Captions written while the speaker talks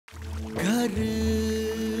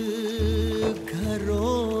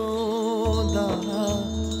रोंदा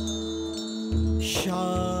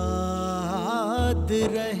शाद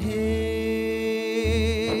रहे,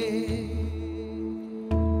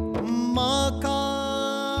 माँ का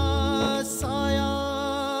साया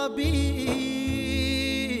भी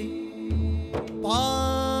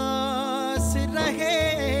पास रहे,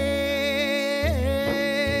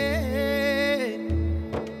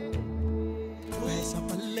 वैसा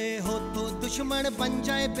पल्ले हो तो दुश्मन बन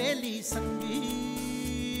जाए बेली संगी,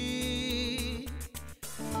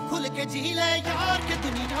 खुल के जी ले यार के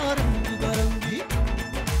दुनिया रंग बिरंगी,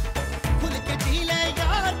 खुल के जी ले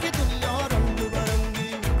यार के दुनिया रंग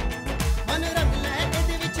बिरंगी, मन रंग ले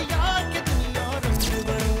इहदे विच यार के दुनिया रंग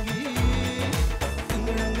बिरंगी, दिंग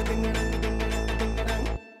रंग दिंग रंग दिंग रंग दिंग रंग।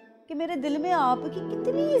 कि मेरे दिल में आपकी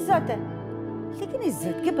कितनी इज्जत है, लेकिन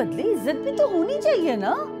इज्जत के बदले इज्जत भी तो होनी चाहिए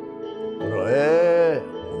ना।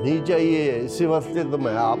 नहीं चाहिए, इसी वास्ते तो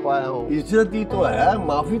मैं आ पाया हूँ। इज्जत ही तो है,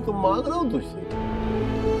 माफी तो मांग रहा हूँ तुझसे।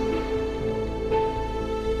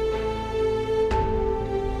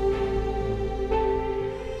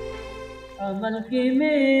 अमल के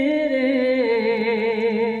मेरे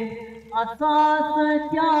असास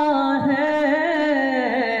क्या है,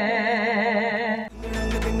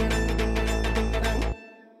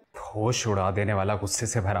 होश उड़ा देने वाला गुस्से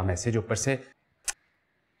से भरा मैसेज, ऊपर से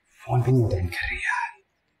फोन भी नहीं अटेंड कर रही है।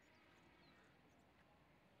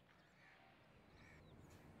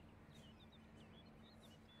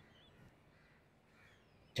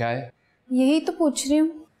 क्या है? यही तो पूछ रही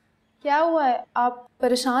हूँ, क्या हुआ है? आप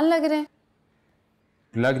परेशान लग रहे हैं।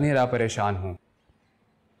 लग नहीं रहा परेशान हूँ।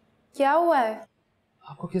 क्या हुआ है?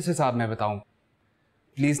 आपको किस हिसाब में बताऊं?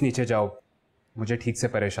 प्लीज नीचे जाओ, मुझे ठीक से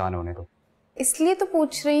परेशान होने दो। इसलिए तो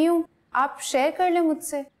पूछ रही हूँ, आप शेयर कर लें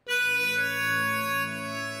मुझसे।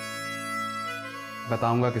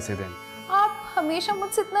 बताऊंगा किसी दिन। आप हमेशा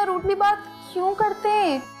मुझसे इतना रूडली बात क्यों करते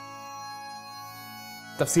हैं?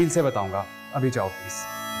 तफसील से बताऊंगा, अभी जाओ प्लीज।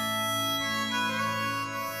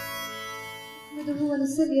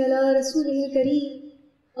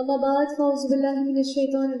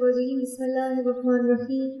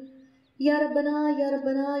 या रब्बना या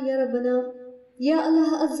रब्बना या रब्बना या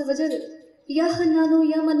अल्लाह अज़्ज़ वजल या हन्नानो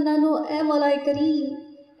या मन्नानो, ए मौलाए करीम,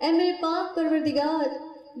 ए मेरे पाक परवरदिगार,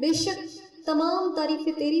 बेशक तमाम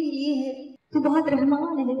तारीफें तेरी लिए हैं। तू बहुत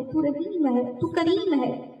रहमान है, तू रहीम है, तू करीम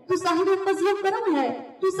है, तू साहिब फज़ल व करम है,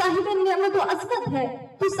 तू साहिब नेमत व अज़मत है,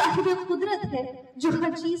 तू साहिब कुदरत है, जो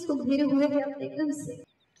हर चीज को घेरे हुए है अपने इल्म से।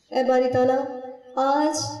 ए बारी ताला,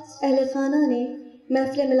 आज अहले खाना ने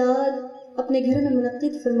महफ़िल मिलाद अपने घर में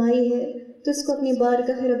मुनक़्क़िद फरमाई है, तो इसको अपनी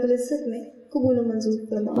बारगाह रब्बुल इज़्ज़त में कबूल व मंजूर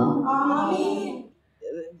फरमा।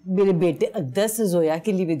 मेरे बेटे अक़दस ज़ोया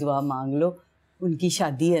के लिए भी दुआ मांग लो, उनकी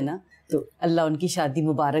शादी है ना, तो अल्लाह उनकी शादी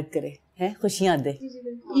मुबारक करे, हैं, खुशियाँ दे।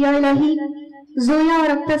 या इलाही, ज़ोया और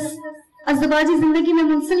अक़दस अज़वाजी जिंदगी में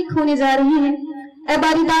मुंसलिक होने जा रही हैं। ए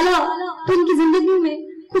बारी ताला, तो उनकी जिंदगी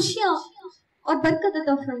में खुशियाँ और बरकत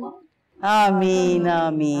अता फरमा। आमीन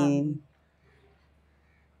आमीन।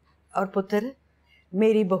 और पुत्र,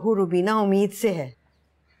 मेरी बहू रुबीना उम्मीद से है,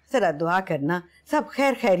 जरा दुआ करना सब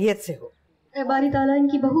खैर खैरियत से हो। ए बारी ताला,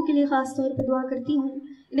 इनकी बहू के लिए खास तौर पर दुआ करती हूँ,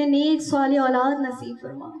 इन्हें नेक सालिह औलाद नसीब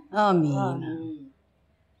फरमा। आमीन।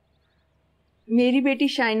 मेरी बेटी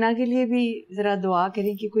शाइना के लिए भी जरा दुआ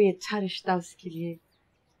करें कि कोई अच्छा रिश्ता उसके लिए।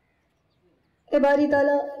 ए बारी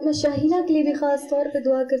ताला, मैं शाहीना के लिए भी खास तौर पर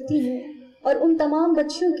दुआ करती हूँ, और उन तमाम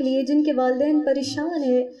बच्चियों के लिए जिनके वालिदैन परेशान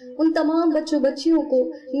है, उन तमाम बच्चों बच्चियों को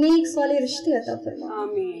नेक साले रिश्ते अता फरमा।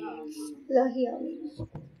 आमीन इलाही आमीन।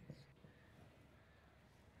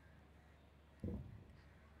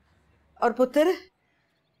 और पुत्र,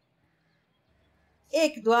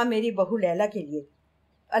 एक दुआ मेरी बहू लैला के लिए,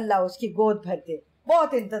 अल्लाह उसकी गोद भर दे,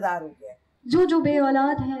 बहुत इंतजार हो गया। जो जो बे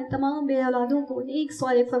औलाद हैं, तमाम बे औलादों को नेक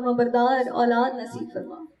साले फरमा बरदार औलाद नसीब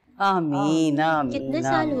फरमा। आमीन आमीन। कितने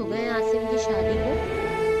साल हो गए आसिम की शादी को?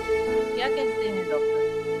 क्या कहते हैं डॉक्टर?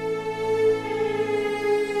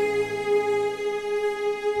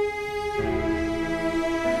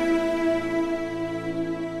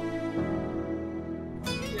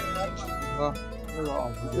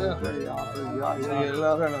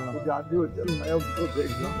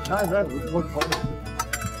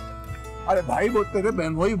 अरे भाई, वो तेरे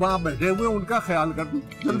बहन भाई वहाँ बैठे हुए, उनका ख्याल कर,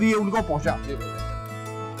 जल्दी उनको पहुँचा।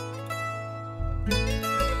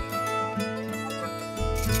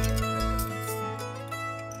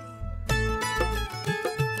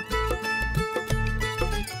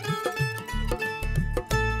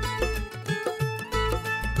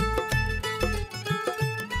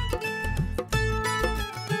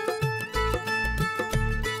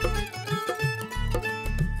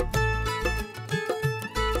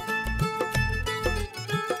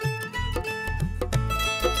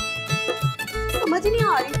 समझ ही नहीं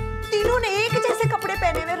आ रही, तीनों ने एक जैसे कपड़े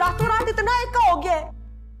पहने हुए, रातों रात इतना एक का हो गया है।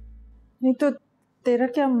 नहीं तो तेरा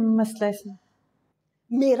क्या मसला है इसमें?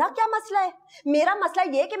 मेरा क्या मसला है? मेरा मसला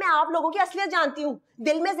ये है कि मैं आप लोगों की असलियत जानती हूँ।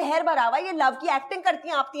 दिल में जहर भरा हुआ, ये लव की एक्टिंग करती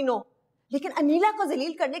हैं आप तीनों, लेकिन अनीला को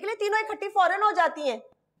जलील करने के लिए तीनों इकट्ठी फौरन हो जाती हैं।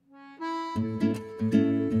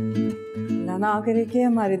 ना करे कि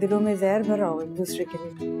हमारे दिलों में जहर भरा हो एक दूसरे के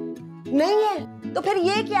लिए। नहीं है तो फिर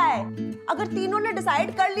ये क्या है? अगर तीनों ने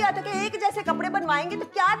डिसाइड कर लिया था कि एक जैसे कपड़े बनवाएंगे तो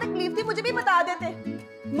क्या तकलीफ थी, मुझे भी बता देते।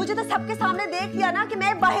 मुझे तो सबके सामने देख लिया ना कि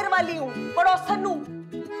मैं बाहर वाली हूँ, पड़ोसन हूँ।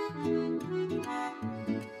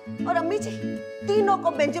 और अम्मी जी, तीनों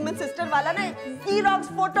को बेंजामिन सिस्टर वाला ने ज़ेरॉक्स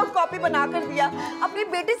फोटो कॉपी बना कर दिया। अपनी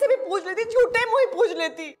बेटी से भी पूछ लेती, झूठे मुंह ही पूछ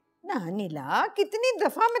लेती। ना नीला, कितनी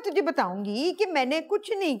दफा मैं तुझे बताऊंगी कि मैंने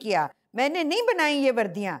कुछ नहीं किया, मैंने नहीं बनाई ये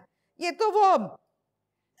वर्दियां, ये तो वो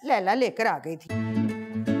लैला लेकर आ गई थी।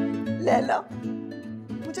 लैला?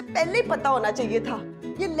 मुझे पहले ही पता होना चाहिए था,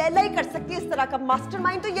 ये लैला ही कर सकती है इस तरह का।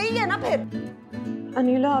 मास्टरमाइंड तो यही है ना फिर।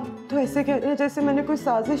 अनीला, आप तो ऐसे कह रहे हैं जैसे मैंने कोई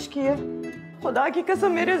साजिश की है। खुदा की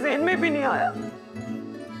कसम मेरे ज़हन में भी नहीं आया।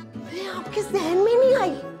 आपके ज़हन में नहीं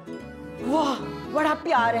आई? वाह, बड़ा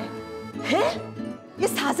प्यार है। हैं? ये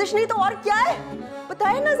साजिश नहीं तो और क्या है?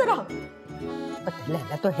 बताए ना जरा।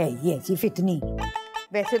 लैला तो है ही ऐसी फितनी।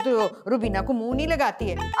 वैसे तो रुबीना को मुंह नहीं लगाती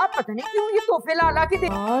है, आप पता नहीं क्यों ये तोहफे ला के दे।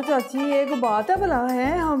 हाँ चाची, एक बात है भला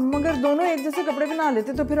है, हम अगर दोनों एक जैसे कपड़े बना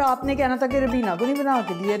लेते तो फिर आपने कहना था कि रुबीना को नहीं बना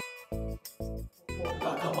के दिए।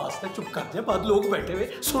 चुप कर जा, बाद लोग बैठे हुए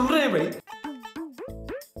सुन रहे हैं भाई।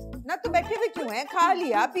 ना तो बैठे हुए क्यों हैं? खा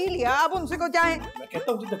लिया पी लिया, अब उनसे को जाएं। मैं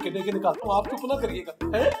कहता हूँ धक्के दे के निकालता हूँ, आप चुप ना करिएगा।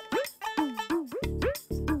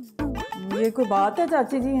 ये कोई बात है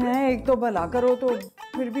चाची जी? हैं, एक तो भला करो तो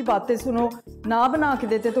फिर भी बातें सुनो, ना बना के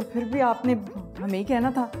देते तो फिर भी आपने हमें ही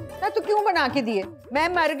कहना था ना। तो क्यों बना के दिए? मैं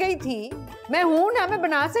मर गई थी, मैं हूँ ना, मैं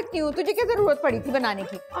बना सकती हूँ, तुझे क्या जरूरत पड़ी थी बनाने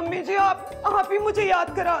की? अम्मी जी, आप ही मुझे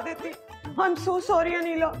याद करा देती। I am so sorry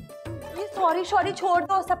Anila. ये सॉरी शॉरी छोड़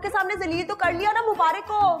दो, सबके सामने जलील तो कर लिया ना।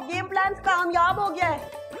 मुबारक हो, गेम प्लान कामयाब हो गया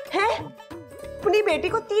है? अपनी बेटी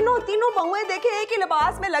को तीनों बहुएं देखे एक ही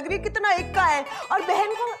लिबास में लग रही, कितना एक का है, और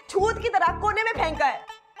बहन को छूत की तरह कोने में फेंका है।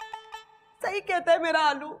 सही कहता है मेरा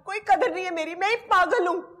आलू, कोई कदर नहीं है मेरी, मैं ही पागल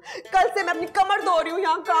हूँ। कल से मैं अपनी कमर धो रही हूँ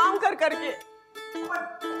यहाँ काम कर करके।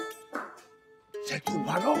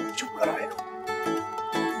 चुप करो।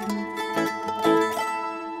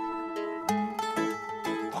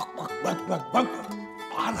 बक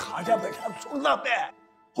बाहर खाजा बैठा सुनना पे है,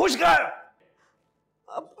 खुश कर।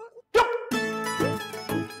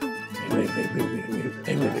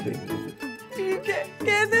 ठीक है,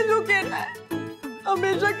 कैसे जो कहना है,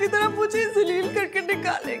 हमेशा की तरह मुझे जलील करके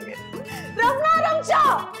निकालेंगे। रमना रमशा,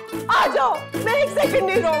 आ जाओ, मैं एक सेकंड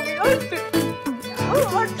नहीं रहूंगी।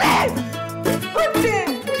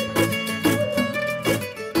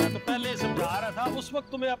 मैं तो पहले समझा रहा था, उस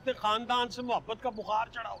वक्त तुम्हें अपने खानदान से मोहब्बत का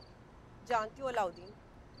बुखार चढ़ा हो। जानती हो अलाउद्दीन,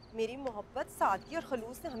 मेरी मोहब्बत, सादगी और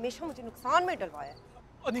खलूस ने हमेशा मुझे नुकसान में डलवाया।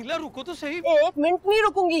 अनीला रुको तो सही। एक मिनट नहीं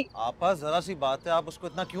रुकूंगी। आपा जरा सी बात है, आप उसको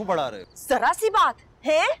इतना क्यों बढ़ा रहे हो? जरा सी बात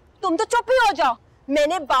है? तुम तो चुप ही हो जाओ।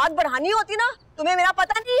 मैंने बात बढ़ानी होती ना, तुम्हें मेरा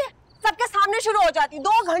पता नहीं है, सबके सामने शुरू हो जाती।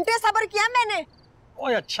 2 घंटे सब्र किया मैंने।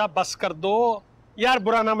 ओए अच्छा बस कर दो यार,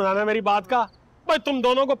 बुरा ना मनाना मेरी बात का। भाई तुम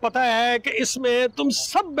दोनों को पता है कि इसमें तुम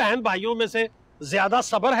सब बहन भाइयों में से ज्यादा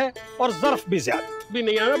सब्र है और ज़र्फ भी ज्यादा भी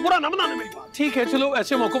नहीं है। बुरा ना मनाना मेरी बात। ठीक है चलो,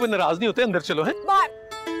 ऐसे मौकों पे नाराज नहीं होते, अंदर चलो। है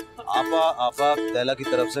आपा लैला की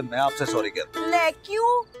तरफ से मैं आपसे सॉरी कहता हूँ। ले क्यों?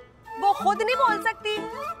 वो खुद नहीं बोल सकती?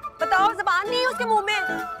 बताओ, जुबान नहीं है उसके मुंह में?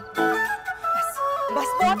 बस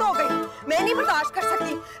बहुत हो गई, मैं नहीं बर्दाश्त कर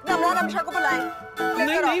सकती। रमना रमशा को बुलाएं।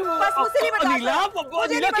 नहीं बस मुझसे नहीं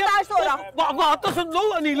बर्दाश्त हो रहा। बात तो सुन लो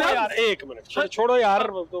अनीला। यार एक मिनट छोड़ो यार,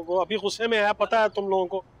 वो अभी गुस्से में है, पता है तुम लोगों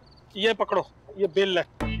को। ये पकड़ो, ये बिल है।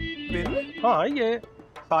 बिल? हाँ, ये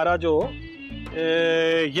सारा जो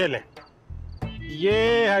ये ले, ये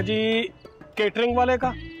है जी केटरिंग वाले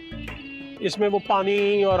का। इसमें वो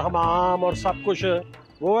पानी और हमाम और सब कुछ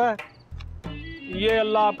वो है। ये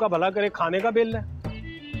अल्लाह आपका भला करे खाने का बिल है,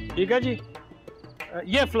 ठीक है जी।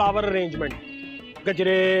 ये फ्लावर अरेंजमेंट,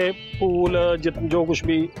 गजरे, फूल, जो कुछ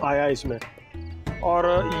भी आया इसमें। और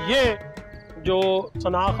ये जो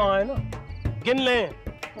सनाखा है ना, गिन लें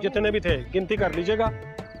जितने भी थे, गिनती कर लीजिएगा।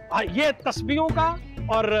 हाँ, ये तस्बीहों का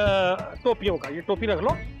और टोपियों का, ये टोपी रख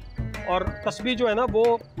लो। और तस्बीह जो है ना, वो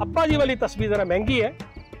अब्बा जी वाली तस्बीह जरा महंगी है,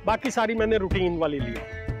 बाकी सारी मैंने रूटीन वाली ली।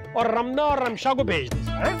 और रमना और रमशा को भेज दी।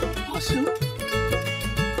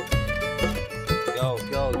 क्या हो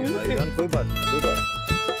गया भाईजान? कोई बात नहीं।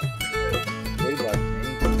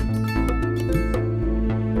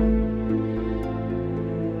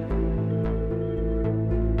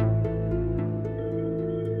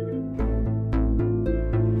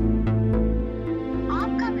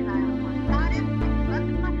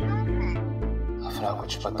 जरा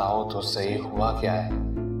कुछ बताओ तो सही, हुआ क्या है?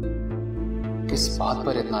 किस बात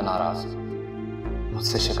पर इतना नाराज?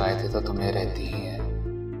 मुझसे शिकायतें तो तुम्हें रहती ही हैं,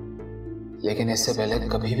 लेकिन इससे पहले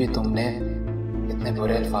कभी भी तुमने इतने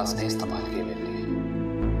बुरे अल्फाज नहीं इस्तेमाल किए मेरे लिए।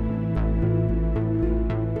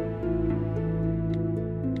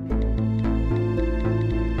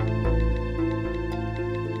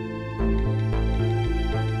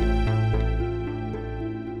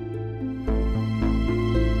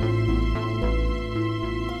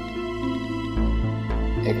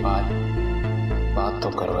 एक बात तो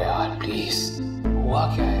करो यार प्लीज, हुआ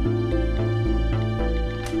क्या है?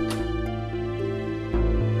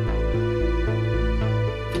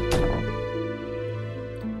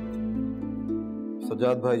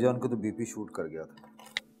 सजाद भाईजान को तो बीपी शूट कर गया था,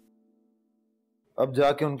 अब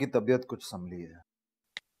जाके उनकी तबीयत कुछ संभली है।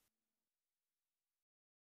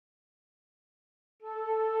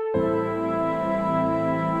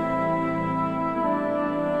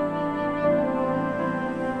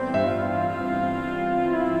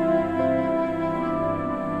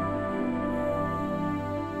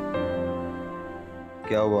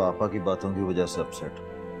 क्या हुआ, आपा की बातों की वजह से अपसेट?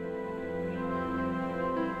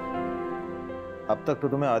 अब तक तो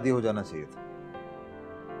तुम्हें आदी हो जाना चाहिए था,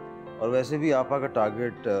 और वैसे भी आपा का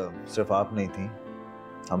टारगेट सिर्फ आप नहीं थी,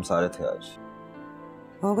 हम सारे थे। आज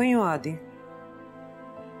हो गई हूँ आदी,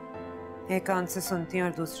 एक कान से सुनती हूँ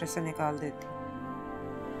और दूसरे से निकाल देती हूँ।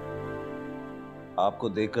 आपको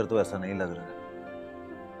देखकर तो ऐसा नहीं लग रहा,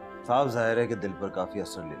 साफ जाहिर है कि दिल पर काफी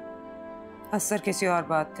असर ले लिया। असर किसी और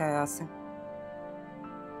बात का है आसिम,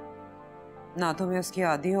 ना तो मैं उसकी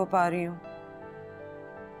आदी हो पा रही हूँ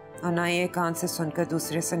और ना ये कान से सुनकर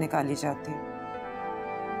दूसरे से निकाली जाती है।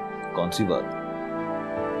 कौन सी बात?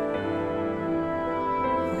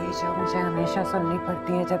 वही जो मुझे हमेशा सुननी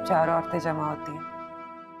पड़ती है जब चार औरतें जमा होती हैं।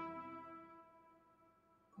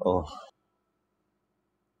 ओह,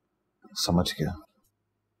 समझ गया।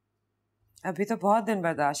 अभी तो बहुत दिन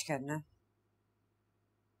बर्दाश्त करना है।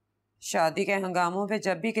 शादी के हंगामों पे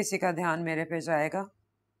जब भी किसी का ध्यान मेरे पे जाएगा,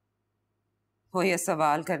 वो ये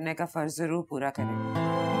सवाल करने का फर्ज जरूर पूरा करेगा।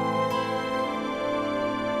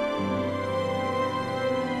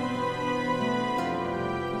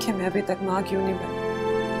 कि मैं अभी तक मां क्यों नहीं बनी।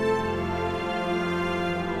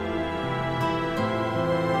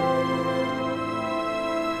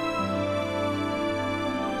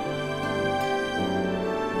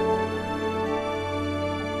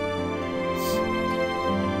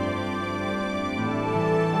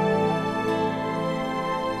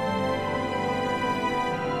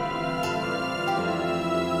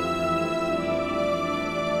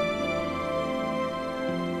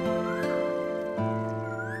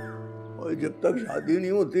 जब तक शादी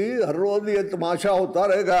नहीं होती हर रोज ये तमाशा होता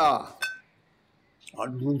रहेगा, और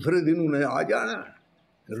दूसरे दिन उन्हें आ जाना,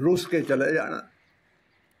 रुस के चले जाना,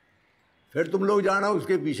 फिर तुम लोग जाना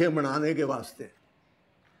उसके पीछे मनाने के वास्ते।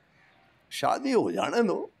 शादी हो जाने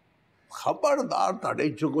दो, खबरदार ताड़े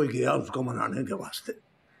कोई गया उसको मनाने के वास्ते।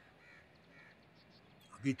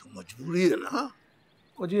 अभी तो मजबूरी है ना।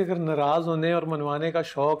 वो जी अगर नाराज होने और मनवाने का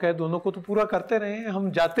शौक है दोनों को तो पूरा करते रहे,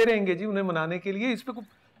 हम जाते रहेंगे जी उन्हें मनाने के लिए। इस पे कोई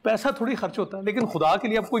पैसा थोड़ी खर्च होता है, लेकिन खुदा के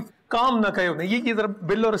लिए अब कोई काम ना कहे उन्हें। ये जरा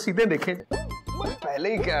बिल और रसीदें देखें। मैं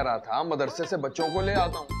पहले ही कह रहा था मदरसे से बच्चों को ले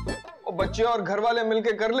आता हूँ, और बच्चे और घर वाले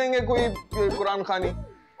मिलके कर लेंगे कोई कुरान खानी,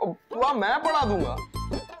 और दुआ मैं पढ़ा दूंगा।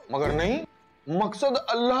 मगर नहीं, मकसद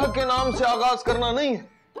अल्लाह के नाम से आगाज करना नहीं है,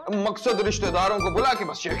 मकसद रिश्तेदारों को बुला के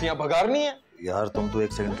बस शेखियां भगारनी है। यार तुम तो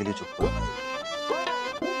एक सेकंड के लिए चुप करो।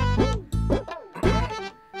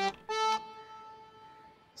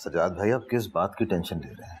 सजाद भाई, आप किस बात की टेंशन ले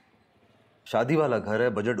रहे हैं? शादी वाला घर है,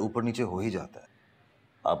 बजट ऊपर नीचे हो ही जाता है।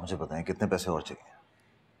 आप मुझे बताएं कितने पैसे और चाहिए?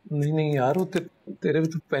 नहीं नहीं यार, वो तेरे भी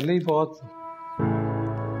तो पहले ही बहुत।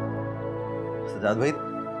 सजाद भाई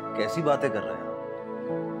कैसी बातें कर रहे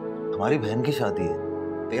हैं? हमारी बहन की शादी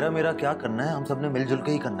है, तेरा मेरा क्या करना है, हम सब ने मिलजुल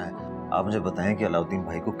के ही करना है। आप मुझे बताएं कि अलाउद्दीन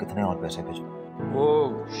भाई को कितने और पैसे भेजो? वो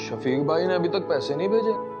शफीक भाई ने अभी तक पैसे नहीं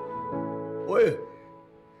भेजे। ओए,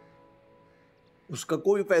 उसका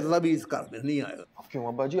कोई पैसा भी इस कार में नहीं आएगा। अब क्यों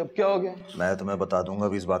अब्बा जी, अब क्या हो गया? मैं तुम्हें बता दूंगा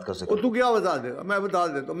अभी इस बात का जिक्र। तू क्या बता देगा? मैं बता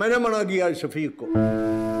देता हूँ, मैंने मना किया शफीक को।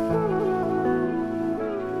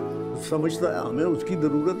 समझता है हमें उसकी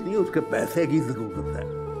जरूरत नहीं है, उसके पैसे की जरूरत है।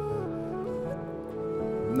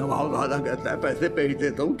 नवाब दादा कहता है पैसे भेज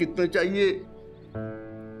देता हूँ, कितने चाहिए?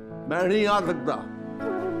 मैं नहीं आ सकता।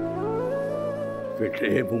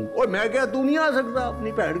 और मैं क्या, तू नहीं आ सकता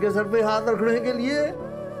अपनी पैर के सर पे हाथ रखने के लिए?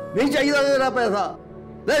 नहीं चाहिए तेरा पैसा,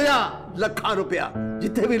 ले जा लाखों रुपया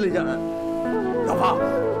जितने भी ले जाना। दफा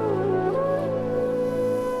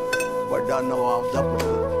बड़ा नवाब दा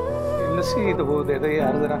लस्सी तो वो दे दे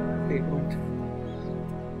यार जरा, एक मिनट।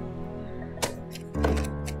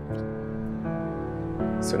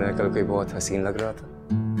 सुना कल कोई बहुत हसीन लग रहा था।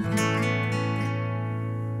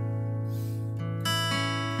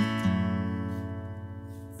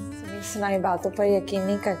 सुनाई बातों पर यकीन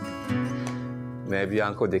नहीं करती। मैं भी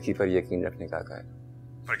आंखों देखी पर यकीन रखने का कहा,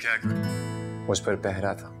 पर क्या करूं, मुझ पर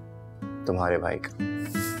पहरा था तुम्हारे भाई का।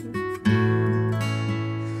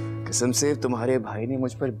 कसम से तुम्हारे भाई ने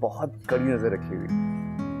मुझ पर बहुत कड़ी नजर रखी हुई।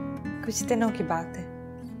 कुछ दिनों की बात है,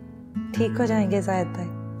 ठीक हो जाएंगे जायद भाई।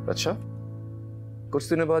 अच्छा, कुछ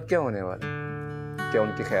दिनों बाद क्या होने वाला? क्या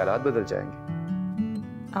उनके ख्यालात बदल जाएंगे?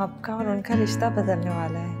 आपका और उनका रिश्ता बदलने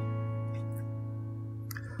वाला है।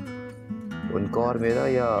 उनका और मेरा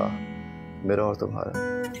या मेरा और तुम्हारा?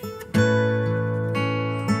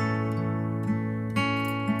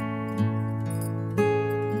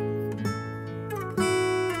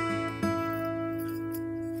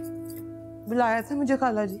 बुलाया था मुझे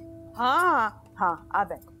खाला जी? हाँ हाँ, आ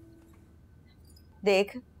बैठो।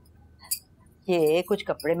 देख, ये कुछ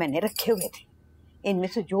कपड़े मैंने रखे हुए थे, इनमें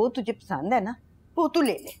से जो तुझे पसंद है ना वो तू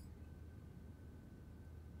ले ले।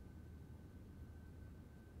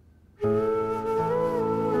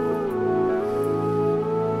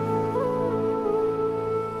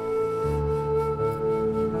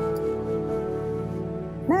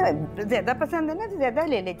 ज्यादा पसंद है ना तो ज्यादा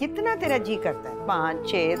ले ले, जितना तेरा जी करता है। 5,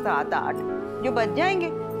 6, 7, 8 जो बच जाएंगे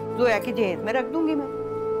जोया की जहेज में रख दूंगी मैं।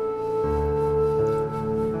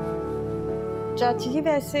 चाची जी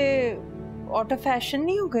वैसे आउट ऑफ फैशन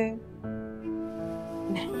नहीं हो गए?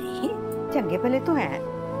 नहीं, चंगे भले तो हैं।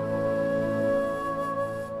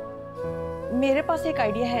 मेरे पास एक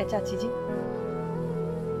आइडिया है चाची जी।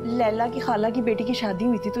 लैला की खाला की बेटी की शादी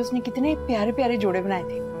हुई थी तो उसने कितने प्यारे प्यारे जोड़े बनाए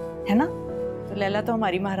थे, है ना? तो लैला तो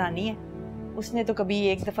हमारी महारानी है, उसने तो कभी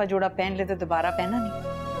एक दफा जोड़ा पहन ले तो दोबारा पहना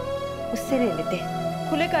नहीं। उससे ले लेते हैं,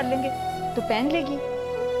 खुले कर लेंगे तो पहन लेगी।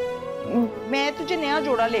 मैं तुझे नया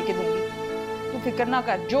जोड़ा लेके दूंगी, तू फिक्र ना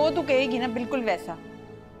कर, जो तू कहेगी ना बिल्कुल वैसा।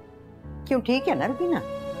 क्यों, ठीक है ना रुबीना?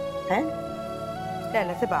 है,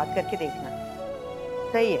 लैला से बात करके देखना,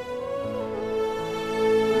 सही है।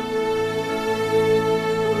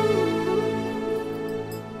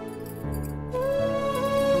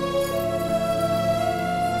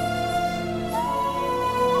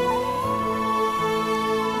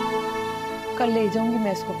 कल ले जाऊंगी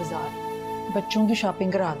मैं इसको बाजार, बच्चों की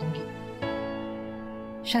शॉपिंग करा दूंगी।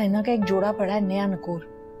 शाइना का एक जोड़ा पड़ा है नया नकोर,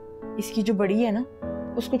 इसकी जो बड़ी है ना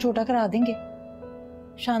उसको छोटा करा देंगे,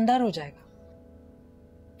 शानदार हो जाएगा।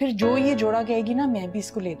 फिर जो ये जोड़ा कहेगी ना मैं भी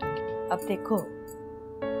इसको ले दूंगी। अब देखो,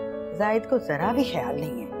 जाहिद को जरा भी ख्याल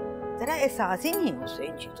नहीं है, जरा एहसास ही नहीं है उसे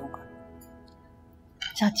इन चीजों का।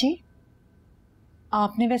 चाची,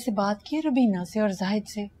 आपने वैसे बात की है रुबीना से और जाहिद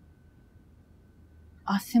से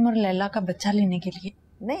आसिम और लैला का बच्चा लेने के लिए?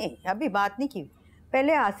 नहीं, अभी बात नहीं की।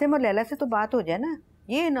 पहले आसिम और लैला से तो बात हो जाए ना,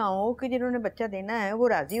 ये ना हो कि जिन्होंने बच्चा देना है वो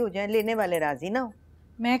राजी हो जाए, लेने वाले राजी ना हो।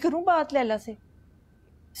 मैं करूं बात लैला से?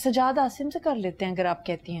 सजाद आसिम से कर लेते हैं अगर आप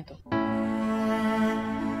कहती हैं तो।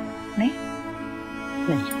 नहीं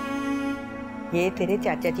नहीं, ये तेरे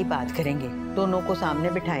चाचा जी बात करेंगे, दोनों को सामने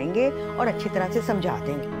बिठाएंगे और अच्छी तरह से समझा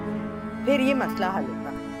देंगे, फिर ये मसला हल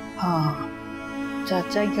होगा। हाँ,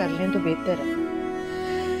 चाचा ही कर लें तो बेहतर है।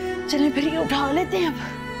 चले फिर ये उठा लेते हैं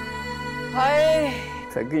अब। हाय,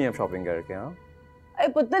 थक गई हैं शॉपिंग करके? हाँ अरे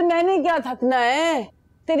पुत्र, मैंने क्या थकना है,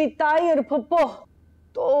 तेरी ताई और फुप्पो।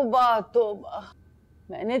 तौबा तौबा,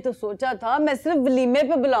 मैंने तो सोचा था मैं सिर्फ वलीमे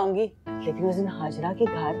पे बुलाऊंगी, लेकिन उस दिन हाजरा के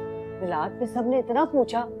घर मिलाद पे सबने इतना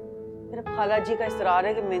पूछा, फिर खाला जी का इसरार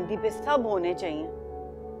है कि मेहंदी पे सब होने चाहिए,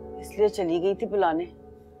 इसलिए चली गई थी बुलाने।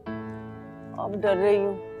 अब डर रही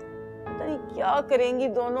हूँ, पता नहीं क्या करेंगी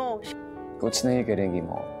दोनों। कुछ नहीं करेंगी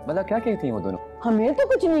मॉम, मतलब क्या कहती हैं वो दोनों? हमें तो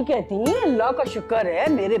कुछ नहीं कहती, अल्लाह का शुक्र है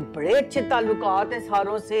मेरे बड़े अच्छे ताल्लुकात हैं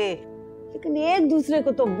सारों से, लेकिन एक दूसरे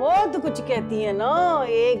को तो बहुत कुछ कहती है ना,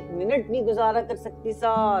 एक मिनट नहीं गुजारा कर सकती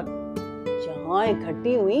साथ। जहाँ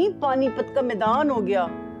इकट्ठी हुई पानीपत का मैदान हो गया।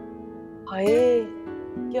 हाय,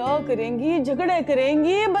 क्या करेंगी, झगड़े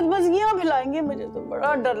करेंगी, बदमज़गियां फैलाएंगी, मुझे तो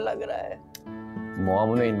बड़ा डर लग रहा है।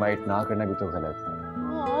 मॉम, उन्हें इनवाइट ना करना भी तो गलत है।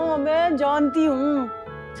 हाँ मैं जानती हूँ,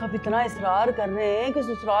 सब इतना इसरार कर रहे हैं कि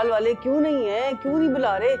ससुराल वाले क्यों नहीं है, क्यों नहीं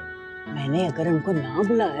बुला रहे। मैंने अगर उनको ना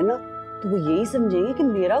बुलाया ना तो वो यही समझेंगे कि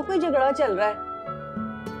मेरा कोई झगड़ा चल रहा है।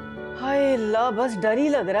 हाय अल्लाह, बस डर ही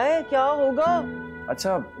लग रहा है, क्या होगा।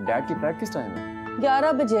 अच्छा, डैड की फ्लाइट किस टाइम है?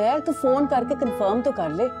 11 बजे है, तो फोन करके कंफर्म तो कर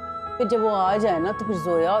ले, फिर जब वो आ जाए ना तो फिर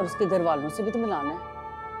जोया और उसके घर वालों से भी तो मिलाना है।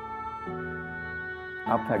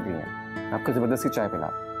 आप थक गई हैं, आपको जबरदस्ती चाय पिला।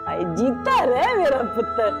 जीता रहे मेरा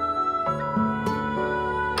पुत्र।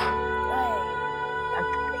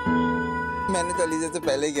 मैंने तो अलीजा से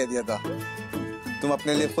पहले ही कह दिया था तुम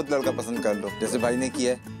अपने लिए खुद लड़का पसंद कर लो जैसे भाई ने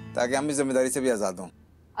किया है, ताकि हम इस जिम्मेदारी से भी आजाद हों।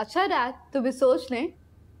 अच्छा डैड, तो भी सोच लें,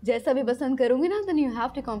 जैसा भी पसंद करूंगी ना, then you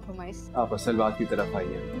have to compromise। आप असल बात की तरफ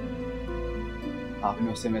आइए।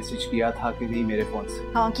 आपने उससे मैसेज किया था कि नहीं मेरे फोन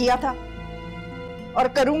से? हाँ किया था, और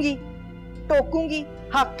करूंगी, टोकूंगी,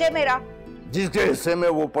 हक है मेरा। जिसके हिस्से में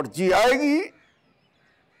वो पर्ची आएगी,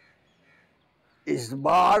 इस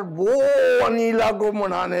बार वो अनीला को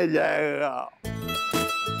मनाने जाएगा।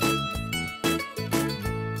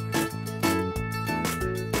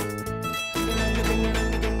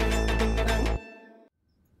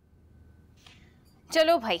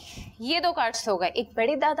 चलो भाई, ये 2 कार्ड्स हो गए, एक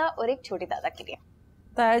बड़े दादा और एक छोटे दादा के लिए।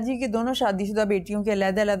 ताया जी के दोनों शादीशुदा बेटियों के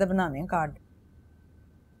अलग-अलग बनाने हैं कार्ड।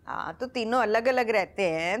 हाँ तो तीनों अलग अलग रहते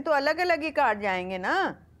हैं तो अलग अलग ही कार्ड जाएंगे ना।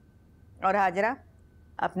 और हाजरा,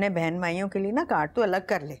 अपने बहन भाइयों के लिए ना कार्ड तो अलग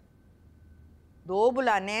कर ले। 2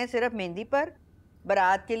 बुलाने हैं सिर्फ मेहंदी पर,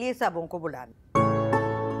 बारात के लिए सबों को बुलाना।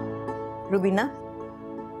 रुबीना,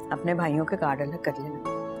 अपने भाइयों के कार्ड अलग कर लेना।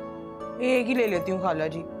 एक ही ले लेती हूँ खाला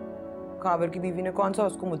जी। काबर की बीवी ने कौन सा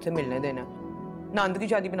उसको मुझसे मिलने देना। नंद की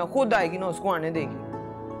शादी बिना खुद आएगी ना उसको आने देगी।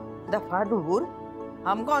 दफा दूर,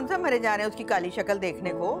 हम कौन सा मरे जा रहे हैं उसकी काली शक्ल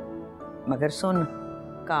देखने को। मगर सुन,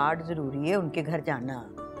 कार्ड जरूरी है उनके घर जाना।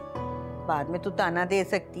 बाद में तू ताना दे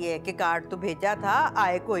सकती है कि कार्ड तो भेजा था,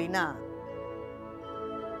 आए कोई ना।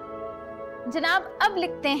 जनाब, अब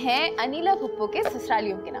लिखते हैं अनीला फुप्पो के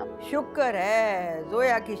ससुरालियों के नाम। शुक्र है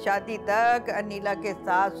जोया की शादी तक अनीला के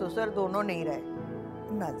सास ससुर दोनों नहीं रहे।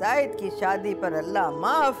 नाजायद की शादी पर अल्लाह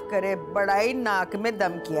माफ करे, बड़ाई नाक में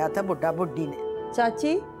दम किया था बुढ़ा बुड्ढी ने।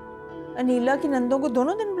 चाची, अनीला की नंदों को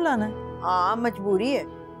दोनों दिन बुलाना है? हाँ मजबूरी है,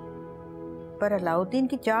 पर अलाउद्दीन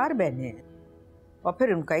की 4 बहनें हैं और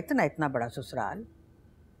फिर उनका इतना इतना बड़ा ससुराल,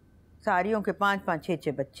 सारियों के 5-5,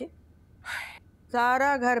 6-6 बच्चे।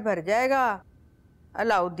 सारा घर भर जाएगा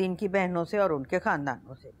अलाउद्दीन की बहनों से और उनके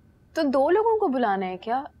खानदानों से। तो 2 लोगों को बुलाना है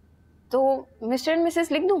क्या? तो मिस्टर एंड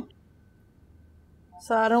मिसेस लिख दूं?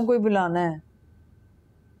 सारों को ही बुलाना है।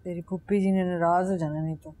 तेरी फुप्पी जी ने नाराज हो जाना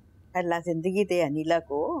नहीं तो। अल्लाह जिंदगी दे अनीला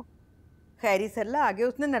को, खैरी सल्ला, आगे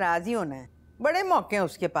उसने नाराज ही होना है। बड़े मौके हैं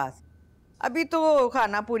उसके पास, अभी तो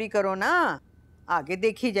खाना पूरी करो ना, आगे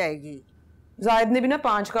देखी जाएगी। जायद ने भी ना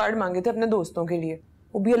 5 कार्ड मांगे थे अपने दोस्तों के लिए,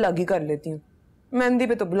 वो भी अलग ही कर लेती हूँ। मेहंदी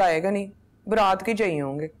पे तो बुलाएगा नहीं, बारात के चाहिए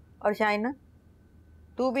होंगे। और शाइना,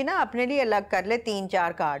 तू भी ना अपने लिए अलग कर ले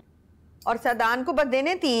 3-4 कार्ड, और सदान को बस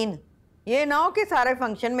देने 3। ये ना हो कि सारे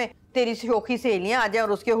फंक्शन में तेरी शोखी सहेलियां आ जाए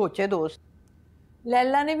और उसके होचे दोस्त।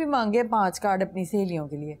 लैला ने भी मांगे 5 कार्ड अपनी सहेलियों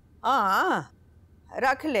के लिए। हाँ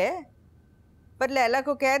रख ले, पर लैला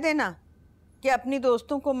को कह देना कि अपनी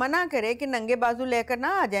दोस्तों को मना करे कि नंगे बाजू लेकर ना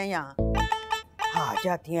आ जाए यहाँ। आ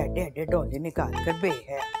जाती हैं एडे एडे डोले निकाल कर बे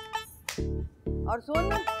है। और सुन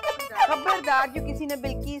खबरदार, जो किसी ने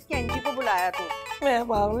बिल्किस के एंजी को बुलाया तो। मैं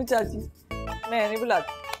बाबू चाची, मैं नहीं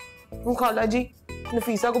बुलाती। वो खाला जी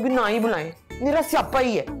नफीसा को भी ना ही बुलाएं, मेरा स्यापा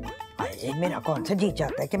ही है। अरे मेरा कौन सा जी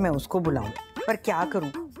चाहता है कि मैं उसको बुलाऊं, पर क्या करूं,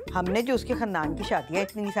 हमने जो उसके खानदान की शादियां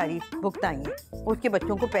इतनी सारी भुगताई हैं, उसके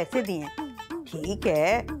बच्चों को पैसे दिए हैं। ठीक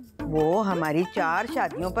है, वो हमारी 4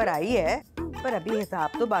 शादियों पर आई है, पर अभी हिसाब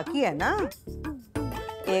तो बाकी है ना।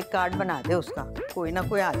 एक कार्ड बना दे उसका, कोई ना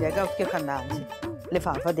कोई आ जाएगा उसके खानदान से,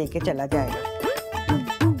 लिफाफा दे के चला जाएगा।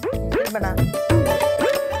 बना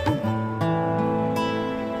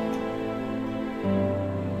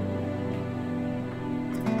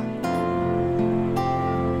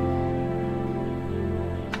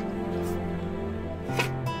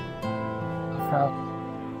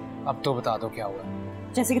अब तो बता दो क्या हुआ।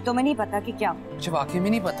 जैसे कि तुम्हें नहीं पता कि क्या? मुझे वाकई में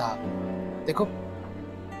नहीं पता। देखो,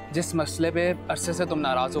 जिस मसले पे अरसे से तुम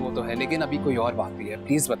नाराज हो वो तो है, लेकिन अभी कोई और बात भी है,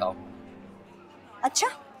 प्लीज बताओ। अच्छा,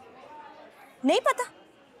 नहीं पता?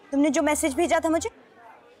 तुमने जो मैसेज भेजा था मुझे।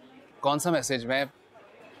 कौन सा मैसेज?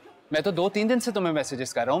 मैं तो 2-3 दिन से तुम्हें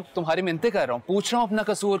मैसेजेस कर रहा हूँ, तुम्हारी मिन्नतें कर रहा हूँ, पूछ रहा हूँ अपना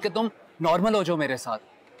कसूर कि तुम नॉर्मल हो जाओ मेरे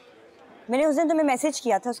साथ। मैंने उस दिन तुम्हें मैसेज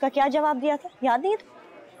किया था, उसका क्या जवाब दिया था, याद नहीं है?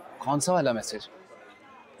 कौन सा वाला मैसेज?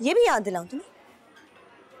 ये भी याद दिलाऊं तुम्हें?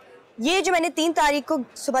 ये जो मैंने 3 तारीख को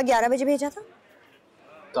सुबह 11 बजे भेजा था।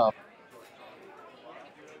 तो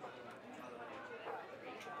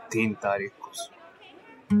 3 तारीख को,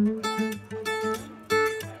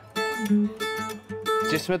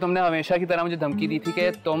 जिसमें तुमने हमेशा की तरह मुझे धमकी दी थी कि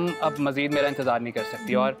तुम अब मजीद मेरा इंतजार नहीं कर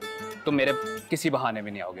सकती और तुम मेरे किसी बहाने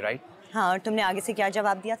में नहीं आओगे, राइट? हाँ, और तुमने आगे से क्या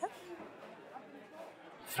जवाब दिया था?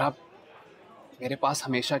 फ्राब, मेरे पास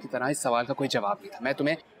हमेशा की तरह इस सवाल का कोई जवाब नहीं था। मैं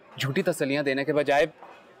तुम्हें झूठी तसल्लियां देने के बजाय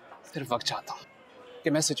सिर्फ वक्त चाहता हूँ कि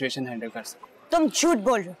मैं सिचुएशन हैंडल कर सकूं। तुम झूठ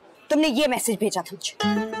बोल रहे हो, तुमने ये मैसेज भेजा था मुझे।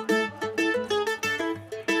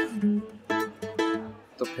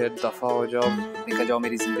 तो फिर दफ़ा हो जाओ, निकल जाओ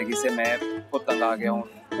मेरी ज़िंदगी से। मैं खुद तंग आ गया हूँ,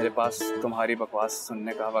 मेरे पास तुम्हारी बकवास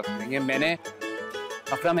सुनने का वक्त नहीं है। मैंने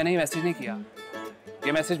ही मैसेज नहीं किया,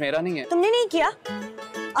 ये मैसेज मेरा नहीं है। तुमने नहीं किया?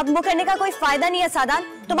 अब वो करने का कोई फायदा नहीं है सादान,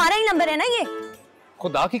 तुम्हारा ही नंबर है ना ये।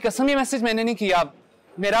 खुदा की कसम ये मैसेज मैंने नहीं किया।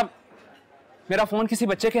 मेरा फोन किसी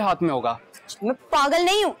बच्चे के हाथ में होगा। मैं पागल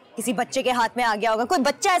नहीं हूँ, किसी बच्चे के हाथ में आ गया होगा। कोई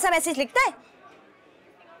बच्चा ऐसा मैसेज लिखता है?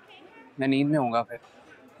 मैं नींद में होऊंगा। फिर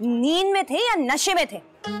नींद में थे या नशे में थे?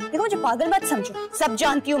 देखो मुझे पागल मत समझो, सब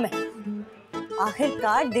जानती हूँ मैं।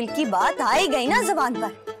 आखिरकार दिल की बात आ ही गई ना जुबान पर।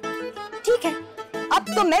 ठीक है, अब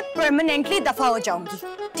तो मैं परमानेंटली दफा हो जाऊंगी,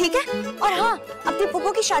 ठीक है? और हाँ, अपनी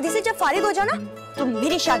पुप्पो की शादी से जब फारिग हो जाओ ना, तो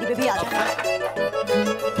मेरी शादी पे भी आ जाओ।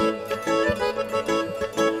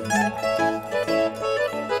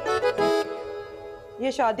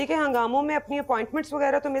 ये शादी के हंगामों में अपनी अपॉइंटमेंट्स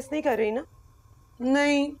वगैरह तो मिस नहीं कर रही ना?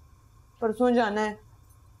 नहीं, परसों जाना है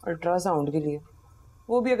अल्ट्रासाउंड के लिए,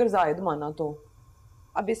 वो भी अगर जाहिद माना तो।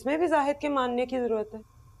 अब इसमें भी जाहिद के मानने की जरूरत है।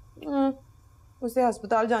 उसे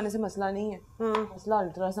अस्पताल जाने से मसला नहीं है, मसला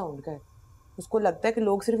अल्ट्रासाउंड का है। उसको लगता है कि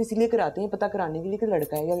लोग सिर्फ इसीलिए कराते हैं, पता कराने के लिए कि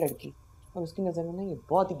लड़का है या लड़की, और उसकी नज़र में ना ये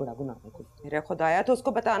बहुत ही बड़ा गुनाह है। मेरा खुदाया, तो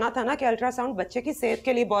उसको बताना था ना कि अल्ट्रासाउंड बच्चे की सेहत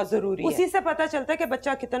के लिए बहुत जरूरी है। उसी से पता चलता है कि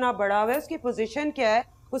बच्चा कितना बड़ा हुआ है, उसकी पोजीशन क्या है,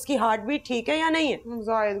 उसकी हार्ट बीट ठीक है या नहीं है।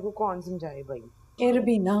 जाहिद को कौन समझाए भाई।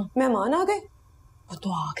 ना मेहमान आ गए? वो तो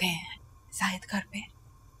आ गए हैं जाहिद घर पे।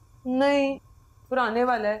 नहीं, पुराने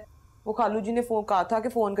वाला है। वो खालू जी ने फोन कहा था कि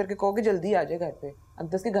फोन करके कहो कि जल्दी आ जाए घर पे। अब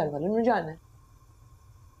दस के घर वालों ने जाना है।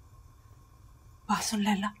 बात सुन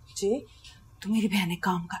लैला जी, तू मेरी बहन एक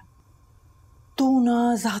काम कर, तू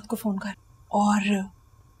ना ज़ात को फोन कर और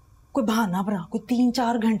कोई बहाना बना, कोई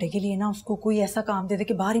 3-4 घंटे के लिए ना उसको कोई ऐसा काम दे दे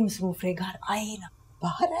कि बाहर ही मसरूफ रहे, घर आए ही ना।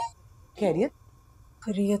 बाहर है? खैरियत?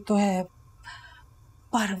 खैरियत तो है,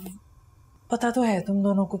 पर पता तो है तुम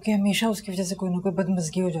दोनों को कि हमेशा उसकी वजह से कोई ना कोई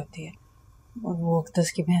बदमज़गी हो जाती है। और वो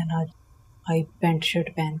अक्दस की बहन आज आई पैंट शर्ट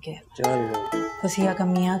पहन के, फसिया का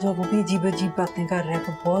मियाँ जो वो भी अजीब अजीब बातें कर रहा है,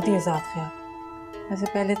 तो बहुत ही आज़ाद ख्याल। वैसे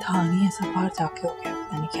पहले था नहीं ऐसा, बाहर जाके हो गया,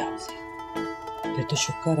 पता नहीं क्या उसे। ये तो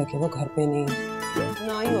शुक्र है कि वो घर पे नहीं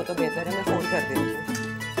ना ही हो तो बेहतर है, मैं फोन कर देती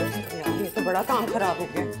हूँ। यार ये तो बड़ा काम खराब हो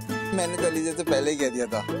गया। मैंने तो अलीजा से पहले ही कह दिया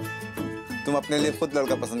था, तुम अपने लिए खुद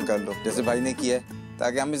लड़का पसंद कर लो जैसे भाई ने किया है,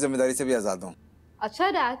 ताकि हम इस जिम्मेदारी से भी आजाद हों। अच्छा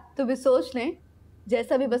डैड, तो भी सोच लें,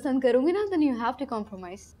 जैसा भी पसंद करूंगी ना, then you have to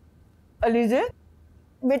compromise। Alizeh,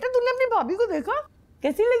 बेटा तूने अपनी भाभी को देखा,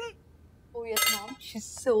 कैसी लगी? Oh yes mom, she's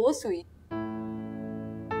so sweet।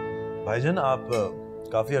 भाईजान आप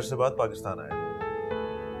काफी अरसे बाद पाकिस्तान आए।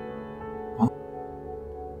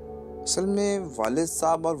 असल में वालिद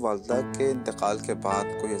साहब और वालदा के इंतकाल के बाद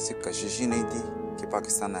कोई ऐसी कशिश ही नहीं थी कि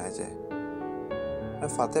पाकिस्तान आया जाए। मैं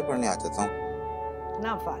फातिहा पढ़ने आ जाता हूँ।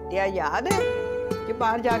 ना फातिहा याद है कि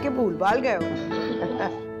बाहर जाके भूल भाल गए हो?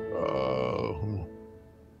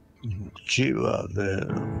 अच्छी बात है,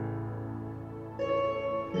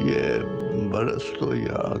 ये बरस तो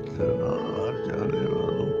याद है ना, जाने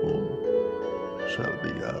वालों को सब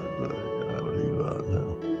याद है, बड़ी बात है।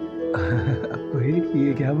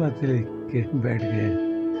 ये क्या बात लेके बैठ गए?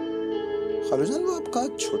 खालूजान वो आपका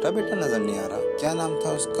छोटा बेटा नजर नहीं आ रहा, क्या नाम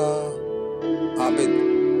था उसका? आबिद।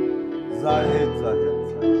 जाहिद।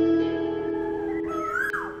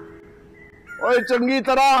 ओए चंगी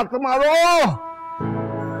तरह हाथ मारो।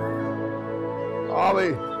 हाँ भाई,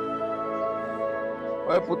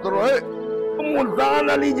 ओए पुत्र, ओए मुल्तान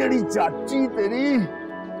अली जड़ी चाची तेरी,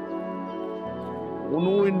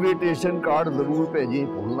 उन्होंने इनविटेशन कार्ड जरूर भेजी,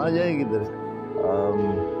 भूलना जाएगी इधर।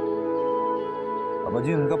 अब्बा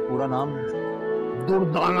जी उनका पूरा नाम?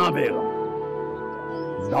 दुर्दाना बेगम।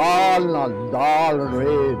 दाल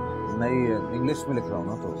रेड नहीं, इंग्लिश में लिख रहा हूँ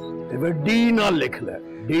ना, तो डी ना लिख ले,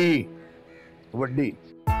 डी वड्डी।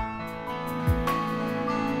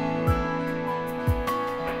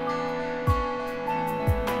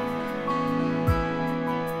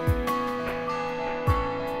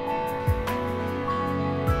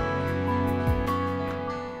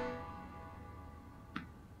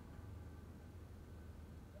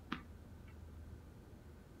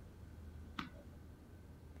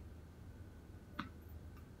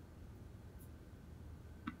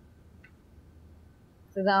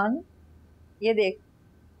 सुदान, ये देख,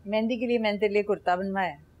 मेहंदी के लिए मैंने तेरे लिए कुर्ता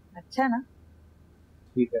बनवाया, अच्छा ना?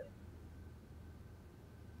 ठीक है।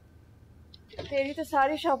 तेरी तो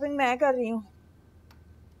सारी शॉपिंग मैं कर रही हूँ,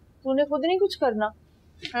 तूने खुद नहीं कुछ करना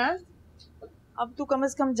है? अब तू कम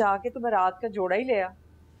से कम जाके तो बारात का जोड़ा ही ले आ।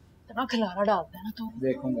 इतना खिलारा डालता है ना तू।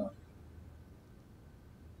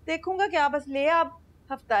 देखूंगा क्या, बस ले आ, अब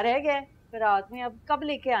हफ्ता रह गया है बारात में, अब कब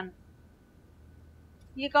लेके आना?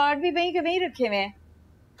 ये कार्ड भी वहीं के वहीं रखे हुए हैं।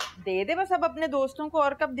 दे दे बस अब अपने दोस्तों को,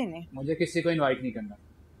 और कब देने? मुझे किसी को इनवाइट नहीं करना,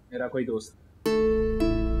 मेरा कोई दोस्त।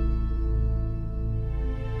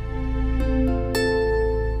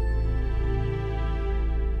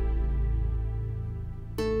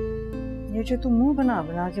 ये जो तू मुंह बना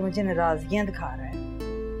बना के मुझे नाराजगियां दिखा रहा है,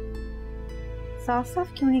 साफ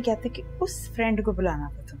साफ क्यों नहीं कहते कि उस फ्रेंड को बुलाना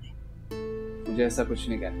था तुम्हें? मुझे ऐसा कुछ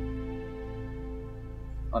नहीं कहना,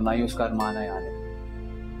 और ना ही उसका अरमान है यार।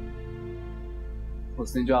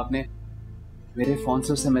 उस दिन जो आपने मेरे फोन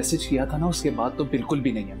से उसे मैसेज किया था ना, उसके बाद तो बिल्कुल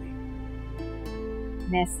भी नहीं है।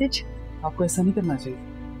 मैसेज? आपको ऐसा नहीं करना चाहिए।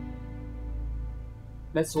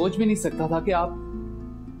 मैं सोच भी नहीं सकता था कि आप।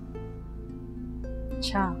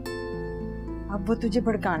 अच्छा, अब वो तुझे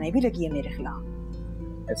भड़काने भी लगी है मेरे खिलाफ?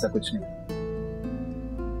 ऐसा कुछ नहीं,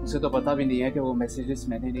 उसे तो पता भी नहीं है कि वो मैसेजेस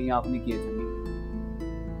मैंने नहीं आपने किए थे।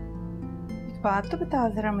 एक बात तो बता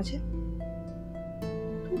जरा मुझे,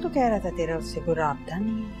 तू तो कह रहा था तेरा उससे कोई राब्ता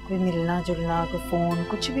नहीं है, कोई मिलना जुलना, कोई फोन,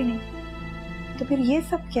 कुछ भी नहीं, तो फिर ये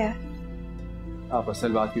सब क्या है? आप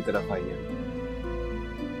असल बात की तरफ आइए।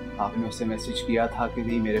 आपने उसे मैसेज किया था कि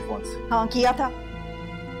नहीं मेरे फोन से? हाँ किया था,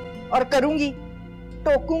 और करूंगी,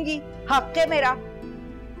 टोकूंगी, हक है मेरा।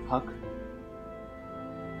 हक?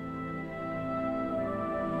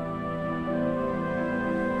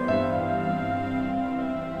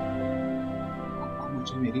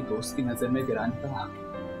 मुझे मेरी दोस्त की नजर में गिराने का हक?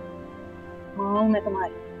 माँ हूं मैं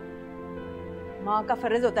तुम्हारी, माँ का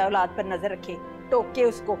फर्ज होता है औलाद पर नजर रखे, टोके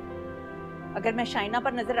उसको। अगर मैं शाइना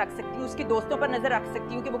पर नजर रख सकती हूँ, उसकी दोस्तों पर नजर रख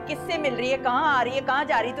सकती हूँ कि वो किससे मिल रही है, कहाँ आ रही है, कहाँ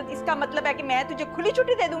जा रही है, तो इसका मतलब है कि मैं तुझे खुली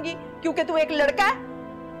छुट्टी दे दूंगी क्योंकि तू एक लड़का है?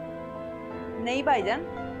 नहीं भाईजान,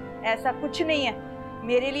 ऐसा कुछ नहीं है।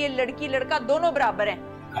 मेरे लिए लड़की लड़का दोनों बराबर हैं।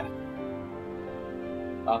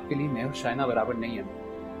 आपके लिए मैं और शाइना बराबर नहीं है।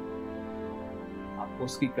 आपको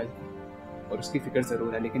उसकी कल और उसकी फिक्र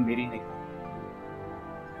जरूर है, लेकिन मेरी नहीं।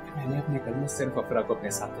 मैंने अपने कल में सिर्फ अफरा को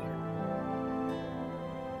अपने साथ लिया।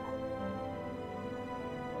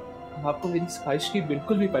 आपको मेरी ख्वाहिश की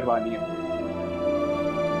बिल्कुल भी परवाह नहीं है।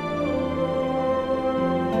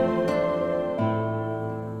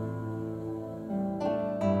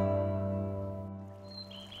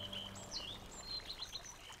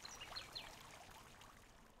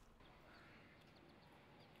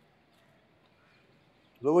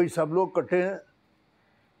 तो वही सब लोग इकट्ठे हैं,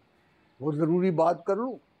 वो जरूरी बात कर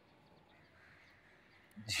लूं?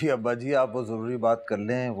 जी अब्बा जी, आप वो जरूरी बात कर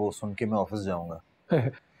लें, वो सुन के मैं ऑफिस जाऊंगा।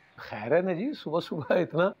 खैर है ना जी, सुबह सुबह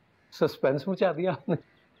इतना सस्पेंस मचा दिया आपने।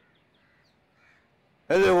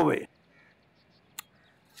 देखो भाई,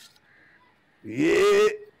 ये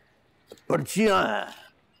पर्चियां हैं,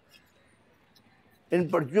 इन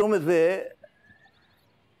पर्चियों में से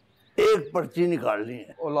एक पर्ची निकालनी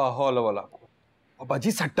है। ओला हौला वाला अब्बा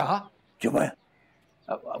जी, सट्टा? चुप है।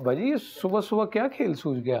 अब्बा जी, सुबह सुबह क्या खेल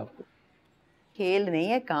सूझ गया आपको? खेल नहीं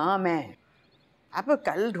है, काम है। अब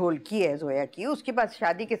कल ढोलकी है जोया की, उसके बाद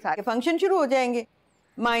शादी के सारे फंक्शन शुरू हो जाएंगे,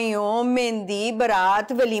 माइयों, मेहंदी,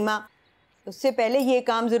 बारात, वलीमा। उससे पहले ये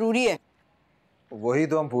काम जरूरी है। वही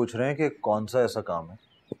तो हम पूछ रहे हैं कि कौन सा ऐसा काम है।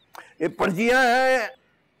 ये पर्चियां हैं,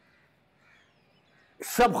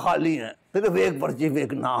 सब खाली हैं, सिर्फ एक पर्ची पे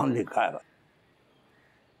एक नाम लिखा है।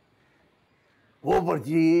 वो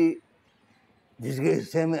पर्ची जिसके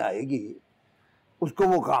हिस्से में आएगी उसको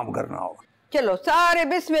वो काम करना होगा। चलो सारे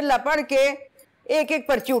बिस्मिल्लाह पढ़ के एक एक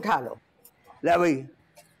पर्ची उठा लो। ले भाई,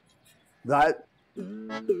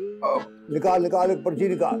 निकाल निकाल, एक पर्ची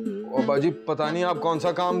निकाल। अब्बा जी, पता नहीं आप कौन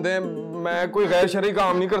सा काम दें, मैं कोई गैर शरई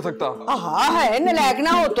काम नहीं कर सकता। हाँ है, नलायक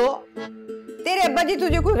ना हो तो। तेरे अब्बा जी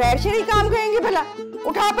तुझे कोई गैर शरई काम कहेंगे भला?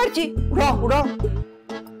 उठा पर्ची, उठाओ उठाओ।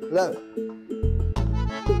 ले,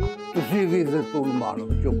 तुसी भी तूल मारो,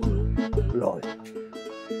 चुप लो।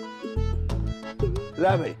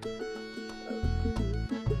 ले भाई।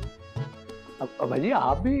 अब्बा जी,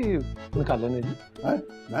 आप भी निकाले ना जी?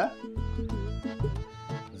 मैं?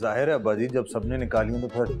 जाहिर है अब्बा जी, जब सबने निकाली है तो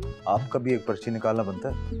फिर आपका भी एक पर्ची निकालना बनता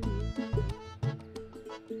है।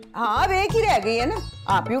 हाँ, अब एक ही रह गई है ना,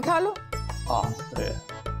 आप ही उठा लो। हाँ,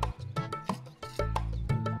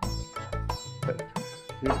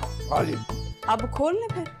 खाली। अब खोल ले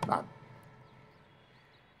फिर।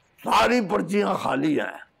 सारी पर्चियां खाली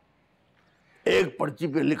हैं, एक पर्ची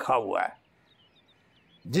पे लिखा हुआ है,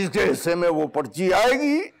 जिसके हिस्से में वो पर्ची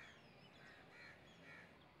आएगी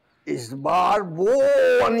इस बार वो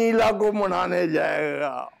अनीला को मनाने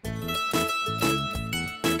जाएगा।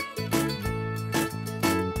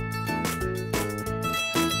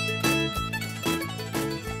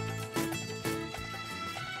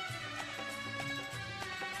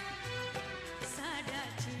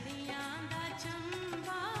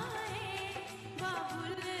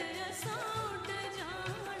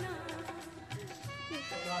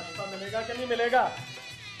 मिलेगा कि नहीं मिलेगा?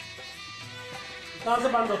 कहाँ से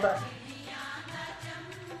बंद होता है?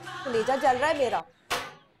 कलेजा जल रहा है मेरा,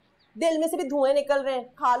 दिल में से भी धुएं निकल रहे हैं।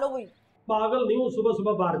 खा लो वही। पागल नहीं हूँ, सुबह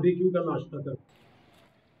सुबह बारबेक्यू का नाश्ता कर।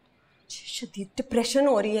 शदीद डिप्रेशन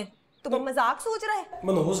हो रही है। तुम्हें मजाक सोच रहा है?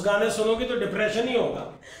 मनहूस गाने सुनोगी तो डिप्रेशन ही होगा।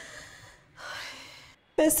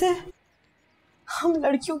 वैसे हम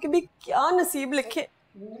लड़कियों के भी क्या नसीब लिखे।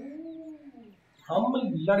 हम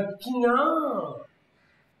लड़कियां,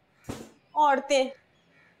 औरतें,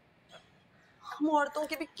 हम औरतों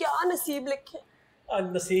के भी क्या नसीब लिखे।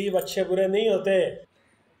 नसीब अच्छे बुरे नहीं होते,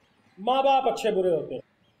 माँ बाप अच्छे बुरे होते।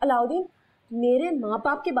 अलाउद्दीन, मेरे माँ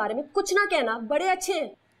बाप के बारे में कुछ ना कहना, बड़े अच्छे हैं।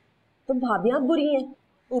 तो भाभियां बुरी हैं,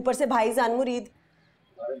 ऊपर से भाईजान मुरीद।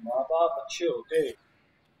 अरे माँ बाप अच्छे होते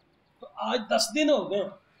तो आज 10 दिन हो गए,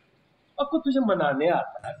 अब को तुझे मनाने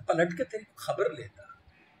आता है, पलट के तेरी खबर लेता।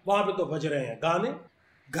 वहां पे तो बज रहे हैं गाने,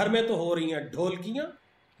 घर में तो हो रही हैं ढोलकियां,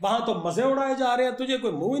 वहां तो मजे उड़ाए जा रहे हैं, तुझे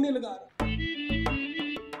कोई मुंह ही नहीं लगा रहा।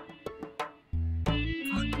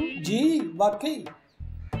 जी वाकई,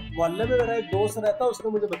 मोहल्ले में मेरा एक दोस्त रहता,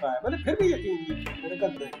 उसने मुझे बताया, मैंने फिर भी यकीन किया। मेरे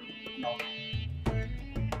कहते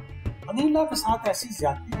अनीला के साथ ऐसी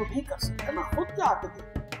ज्यादती को नहीं कर सकता, मैं खुद क्या आते,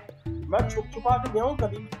 मैं छुप छुपा के गया हूँ,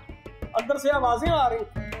 कभी अंदर से आवाजें आ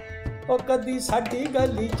रही और कदी साडी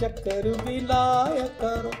गली चक्कर भी लाया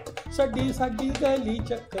करो, साडी गली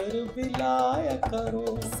चक्कर भी लाया करो,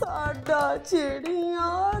 साडा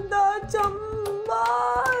चिड़ियां दा चंबा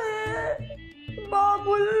है,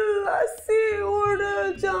 बाबुल अस्सी उड़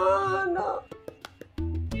जाना।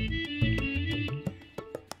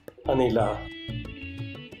 अनीला,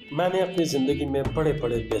 मैंने अपनी जिंदगी में बड़े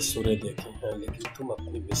बड़े बेसुरे देखे हैं, लेकिन तुम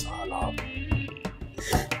अपनी मिसाल आप।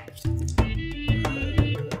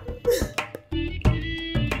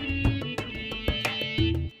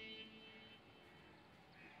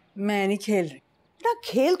 मैं नहीं खेल रही। बेटा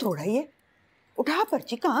खेल थोड़ा ये, उठा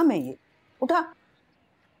पर्ची, काम है ये, उठा।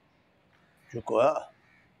 शुक्र।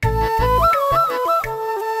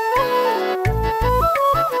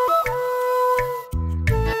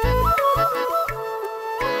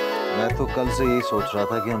 मैं तो कल से यही सोच रहा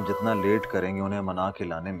था कि हम जितना लेट करेंगे उन्हें मना के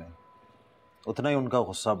लाने में, उतना ही उनका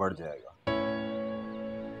गुस्सा बढ़ जाएगा।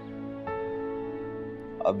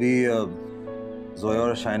 अभी जोया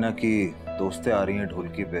और शाइना की दोस्तें आ रही हैं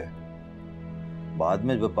ढोलकी पे, बाद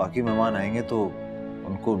में जब बाकी मेहमान आएंगे तो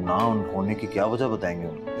उनको ना होने की क्या वजह बताएंगे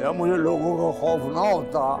उनको? या मुझे लोगों का खौफ ना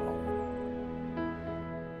होता,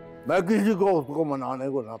 मैं किसी को उसको मनाने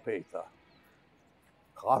को ना भेजता,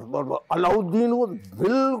 खासतौर पर अलाउद्दीन को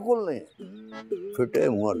बिल्कुल नहीं। फिटे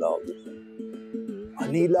मुँह अलाउद्दीन।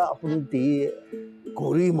 अनीला अपनी थी,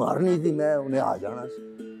 गोरी मारनी थी, मैं उन्हें आ जाना से।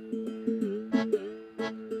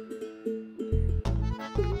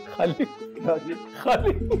 खाली खाली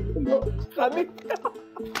खाली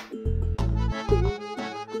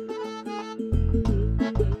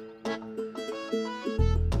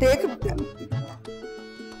देख,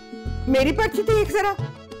 मेरी पर्ची देख जरा,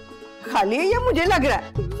 खाली है या मुझे लग रहा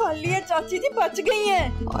है? खाली है चाची जी, बच गई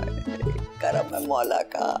हैं। करम है मौला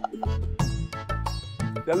का।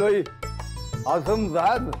 चलो जी, आसम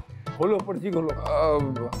ज़ायद, खोलो पर्ची खोलो।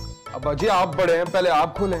 अब्बा जी आप बड़े हैं, पहले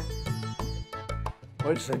आप खोलें।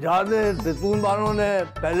 और सजादे जैतून वालों ने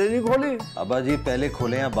पहले नहीं खोली? अब्बा जी पहले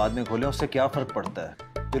खोले या बाद में खोले, उससे क्या फर्क पड़ता है?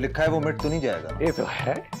 जो लिखा है वो मिट तो नहीं जाएगा? ये तो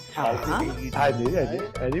है। हाँ जी,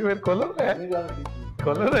 फिर खोलो,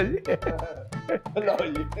 खोलो ना जी।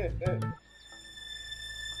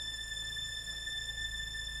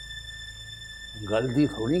 गलती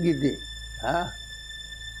थोड़ी की थी, हाँ?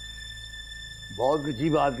 बहुत अच्छी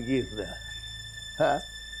बात की इसने, हाँ?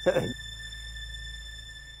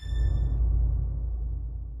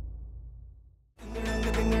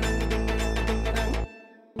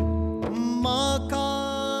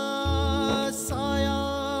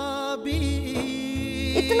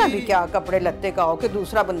 इतना भी क्या कपड़े लत्ते का हो कि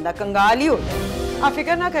दूसरा बंदा कंगाल ही हो जाए। आप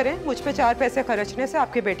फिक्र ना करें, मुझ पे 4 पैसे खर्चने से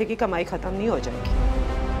आपके बेटे की कमाई खत्म नहीं हो जाएगी।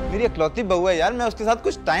 मेरी इकलौती बहू है यार, मैं उसके साथ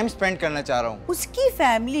कुछ टाइम स्पेंड करना चाह रहा हूँ। उसकी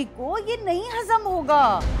फैमिली को ये नहीं हजम होगा।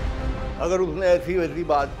 अगर उसने ऐसी वैसी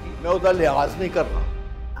बात की, मैं उसका लिहाज नहीं कर रहा।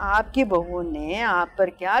 आपकी बहू ने आप पर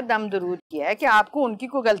क्या दम दरूद किया है कि आपको उनकी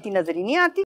कोई गलती नजर ही नहीं आती?